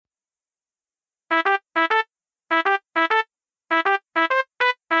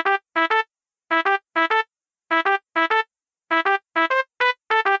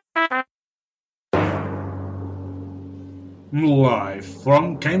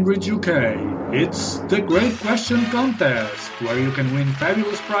Cambridge, UK. It's the Great Question Contest, where you can win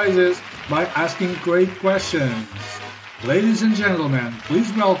fabulous prizes by asking great questions. Ladies and gentlemen, please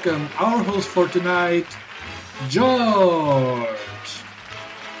welcome our host for tonight, George.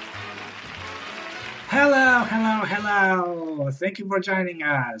 Hello. Thank you for joining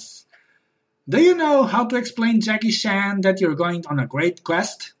us. Do you know how to explain Jackie Chan that you're going on a great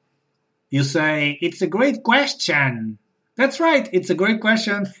quest? You say, it's a great question. That's right, it's a great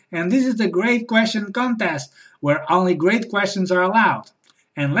question, and this is the Great Question Contest, where only great questions are allowed.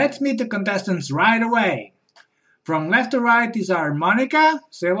 And let's meet the contestants right away. From left to right is our Monica.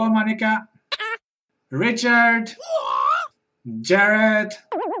 Say hello, Monica. Richard. Jared.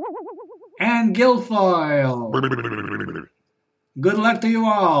 And Guilfoyle. Good luck to you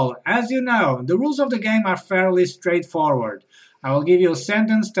all. As you know, the rules of the game are fairly straightforward. I will give you a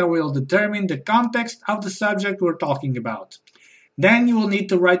sentence that will determine the context of the subject we're talking about. Then you will need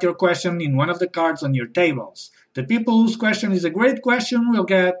to write your question in one of the cards on your tables. The people whose question is a great question will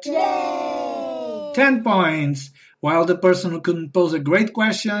get 10 points, while the person who couldn't pose a great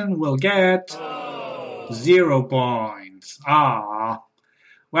question will get 0 points.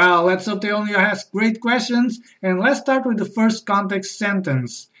 Well, let's hope they only ask great questions, and let's start with the first context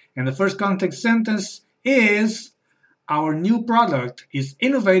sentence. And the first context sentence is, our new product is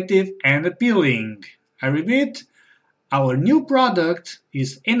innovative and appealing. I repeat, our new product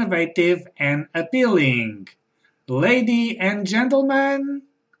is innovative and appealing. Lady and gentlemen,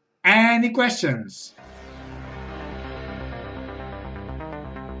 any questions?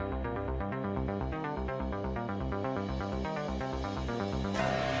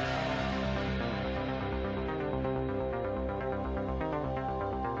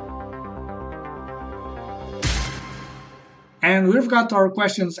 And we've got our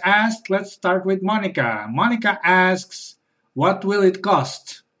questions asked. Let's start with Monica. Monica asks, what will it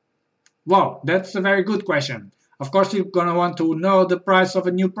cost? Wow, that's a very good question. Of course, you're going to want to know the price of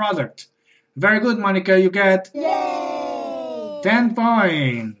a new product. Very good, Monica. You get 10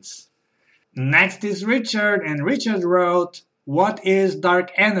 points. Next is Richard, and Richard wrote, what is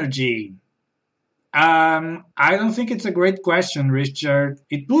dark energy? I don't think it's a great question, Richard.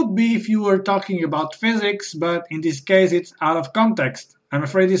 It would be if you were talking about physics, but in this case it's out of context. I'm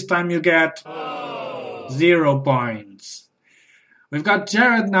afraid this time you get 0 points. We've got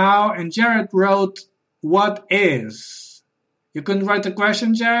Jared now, and Jared wrote, what is? You couldn't write the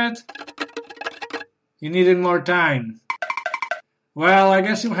question, Jared? You needed more time. Well, I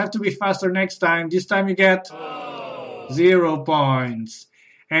guess you'll have to be faster next time. This time you get 0 points.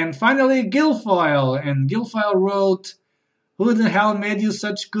 And finally, Guilfoyle. And Guilfoyle wrote, who the hell made you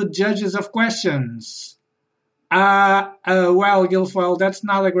such good judges of questions? Well, Guilfoyle, that's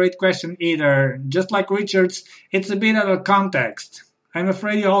not a great question either. Just like Richard's, it's a bit out of context. I'm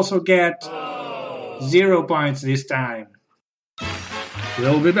afraid you also get 0 points this time.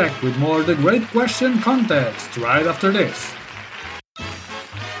 We'll be back with more The Great Question Contest right after this.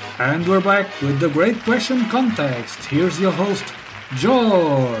 And we're back with The Great Question Contest. Here's your host,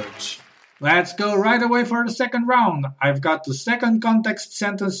 George. Let's go right away for the second round. I've got the second context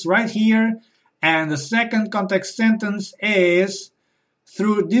sentence right here, and the second context sentence is,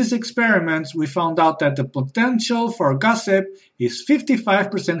 through these experiments we found out that the potential for gossip is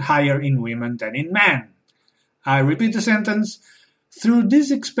 55% higher in women than in men. I repeat the sentence. Through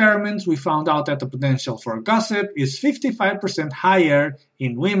these experiments we found out that the potential for gossip is 55% higher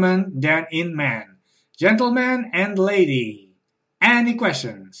in women than in men. Gentlemen and lady, any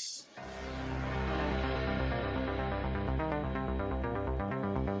questions?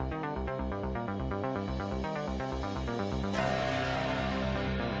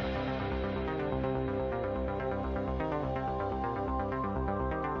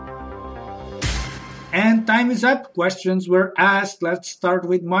 And time is up. Questions were asked. Let's start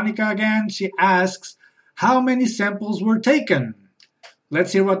with Monica again. She asks, how many samples were taken?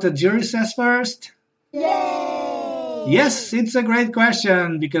 Let's hear what the jury says first. Yes, it's a great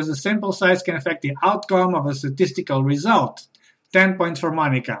question because the sample size can affect the outcome of a statistical result. 10 points for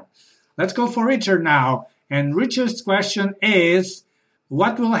Monica. Let's go for Richard now. And Richard's question is,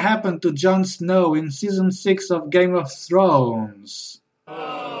 what will happen to Jon Snow in Season 6 of Game of Thrones?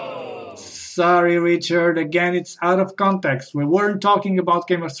 Sorry, Richard. Again, it's out of context. We weren't talking about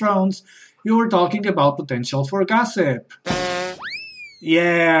Game of Thrones. You were talking about potential for gossip.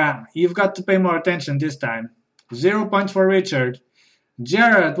 Yeah, you've got to pay more attention this time. 0 points for Richard.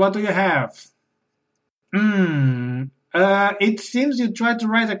 Jared, what do you have? It seems you tried to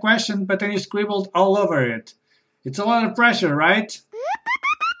write a question, but then you scribbled all over it. It's a lot of pressure, right?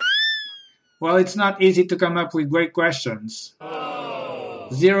 Well, it's not easy to come up with great questions.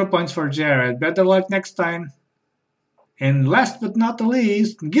 0 points for Jared. Better luck next time. And last but not the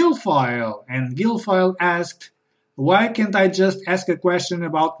least, Guilfoyle. And Guilfoyle asked, why can't I just ask a question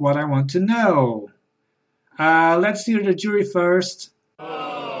about what I want to know? Let's hear the jury first.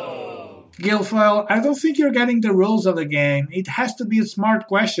 Guilfoyle, I don't think you're getting the rules of the game. It has to be a smart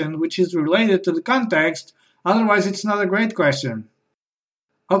question which is related to the context, otherwise it's not a great question.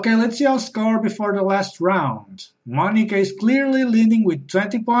 Okay, let's see our score before the last round. Monica is clearly leading with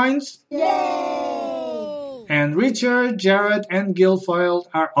 20 points. Yay! And Richard, Jared, and Guilfoyle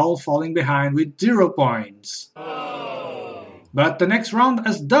are all falling behind with 0 points. But the next round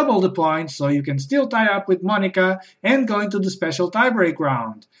has double the points, so you can still tie up with Monica and go into the special tiebreak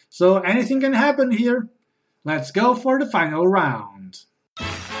round. So anything can happen here. Let's go for the final round.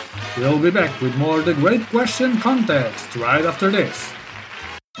 We'll be back with more The Great Question Contest right after this.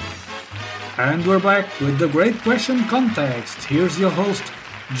 And we're back with The Great Question Contest. Here's your host,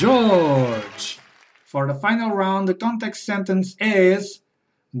 George. For the final round, the context sentence is: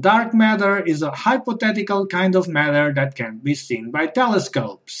 dark matter is a hypothetical kind of matter that can't be seen by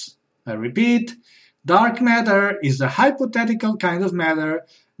telescopes. I repeat, dark matter is a hypothetical kind of matter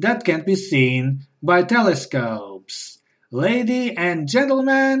that can't be seen by telescopes. Ladies and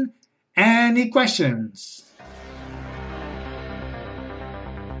gentlemen, any questions?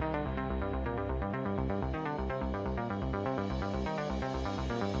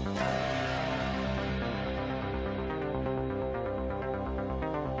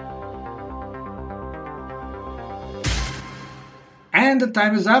 And the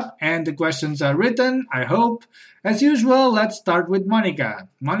time is up and the questions are written, I hope. As usual, let's start with Monica.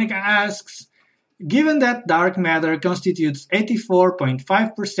 Monica asks, given that dark matter constitutes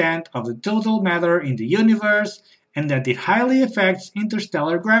 84.5% of the total matter in the universe and that it highly affects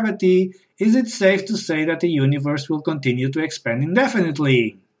interstellar gravity, is it safe to say that the universe will continue to expand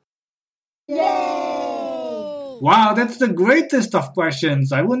indefinitely? Yay! Wow, that's the greatest of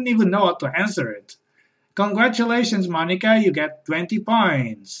questions. I wouldn't even know how to answer it. Congratulations, Monica, you get 20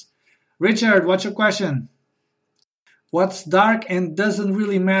 points. Richard, what's your question? What's dark and doesn't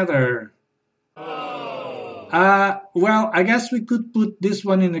really matter? Well, I guess we could put this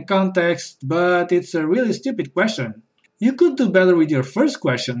one in the context, but it's a really stupid question. You could do better with your first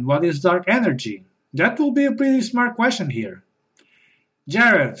question, what is dark energy? That will be a pretty smart question here.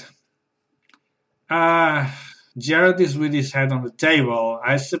 Jared. Jared is with his head on the table.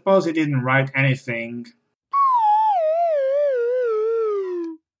 I suppose he didn't write anything.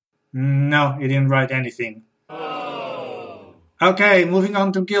 No, he didn't write anything. Okay, moving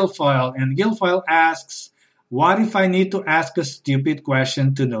on to Guilfoyle. And Guilfoyle asks, what if I need to ask a stupid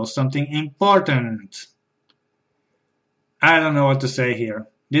question to know something important? I don't know what to say here.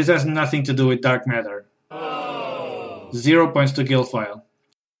 This has nothing to do with dark matter. 0 points to Guilfoyle.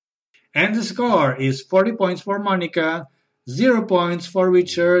 And the score is 40 points for Monica, 0 points for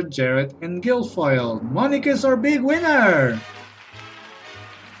Richard, Jared, and Guilfoyle. Monica is our big winner!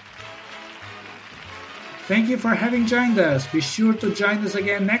 Thank you for having joined us. Be sure to join us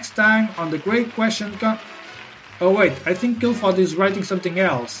again next time on the Great Question Oh wait, I think Guilfoyle is writing something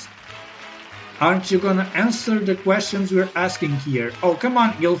else. Aren't you gonna answer the questions we're asking here? Oh, come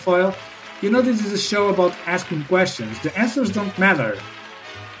on, Guilfoyle. You know this is a show about asking questions. The answers don't matter.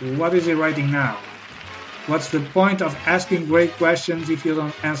 What is he writing now? What's the point of asking great questions if you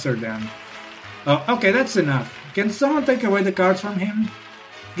don't answer them? Oh, okay, that's enough. Can someone take away the cards from him?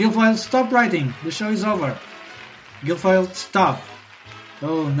 Guilfoyle, stop writing. The show is over. Guilfoyle, stop.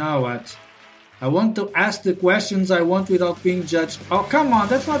 Oh, now what? I want to ask the questions I want without being judged. Oh, come on,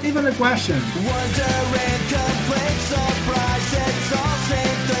 that's not even a question. Wondering, complaints, surprises, all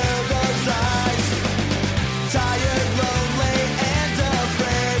seen through those eyes. Tired, lonely, and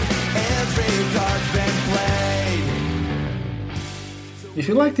afraid. Every card's been played. If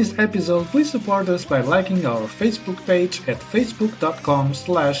you like this episode, please support us by liking our Facebook page at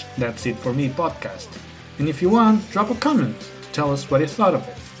facebook.com/that'sitformepodcast. And if you want, drop a comment to tell us what you thought of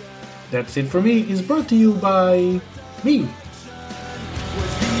it. That's It For Me is brought to you by me. Was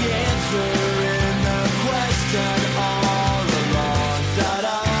the answer in the question all along? Da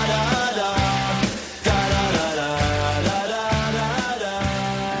da da da. Da da da da da da da.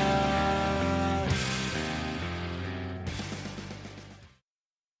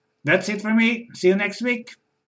 That's it for me. See you next week.